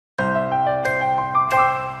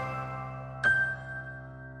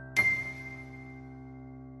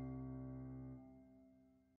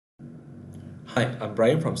Hi, I'm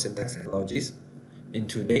Brian from Syntax Technologies. In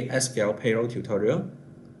today's SQL Payroll tutorial,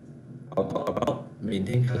 I'll talk about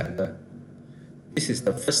maintain calendar. This is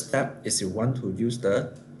the first step if you want to use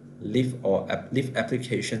the leave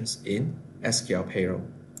applications in SQL Payroll.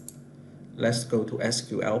 Let's go to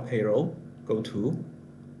SQL Payroll, go to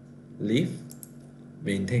leave,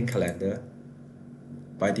 maintain calendar.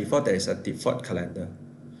 By default, there is a default calendar.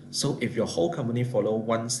 So if your whole company follow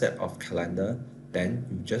one set of calendar, then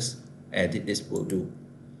you just edit this will do.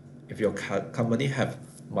 If your company have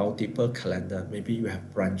multiple calendar, maybe you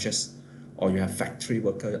have branches or you have factory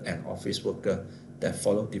worker and office worker that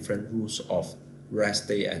follow different rules of rest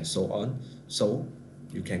day and so on. So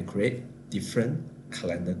you can create different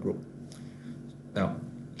calendar group. Now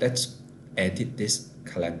let's edit this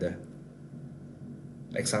calendar.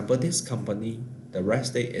 Example, this company, the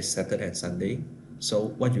rest day is Saturday and Sunday. So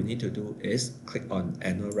what you need to do is click on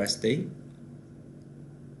annual rest day,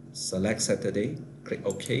 select Saturday, click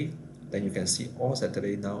OK. Then you can see all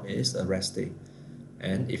Saturday now is a rest day.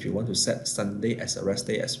 And if you want to set Sunday as a rest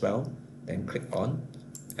day as well, then click on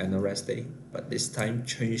annual rest day, but this time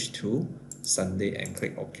change to Sunday and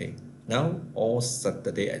click OK. Now all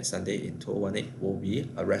Saturday and Sunday in 2018 will be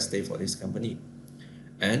a rest day for this company.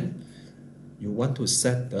 And you want to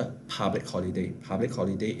set the public holiday. Public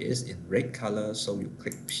holiday is in red color, so you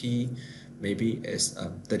click P. Maybe it's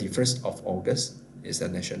 31st of August is a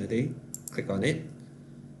national day. Click on it.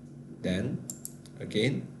 Then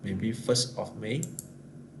again, maybe 1st of May.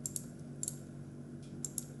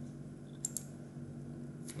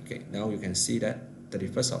 Okay, now you can see that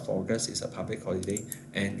 31st of August is a public holiday,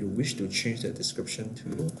 and you wish to change the description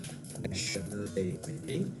to National Day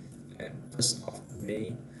maybe, and 1st of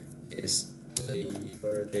May is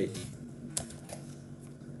Labor Day.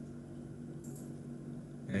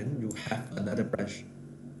 And you have another branch.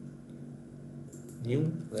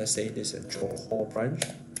 New, let's say this is a Johor branch.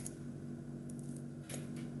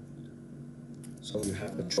 So you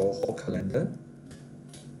have the Johor calendar.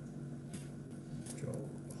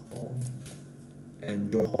 Johor.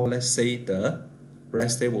 And Johor, let's say the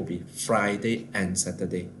rest day will be Friday and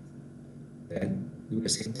Saturday. Then do the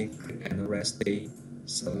same thing, click annual rest day,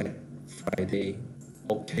 select Friday,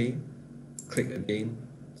 OK. Click again,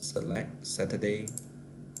 select Saturday,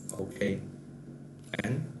 OK.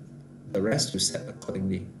 And the rest you set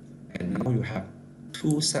accordingly. And now you have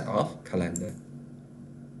two set of calendar.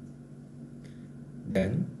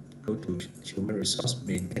 Then go to human resource,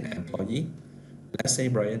 maintain employee. Let's say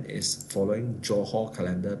Brian is following Johor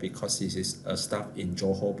calendar because this is a staff in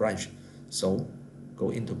Johor branch. So go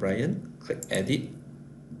into Brian, click edit,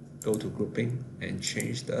 go to grouping and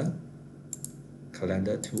change the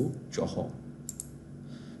calendar to Johor.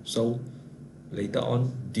 So later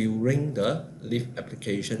on during the leave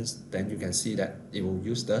applications, then you can see that it will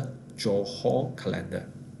use the Johor calendar.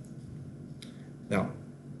 Now,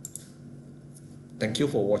 thank you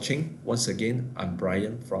for watching. Once again, I'm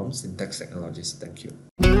Brian from Syntax Technologies. Thank you.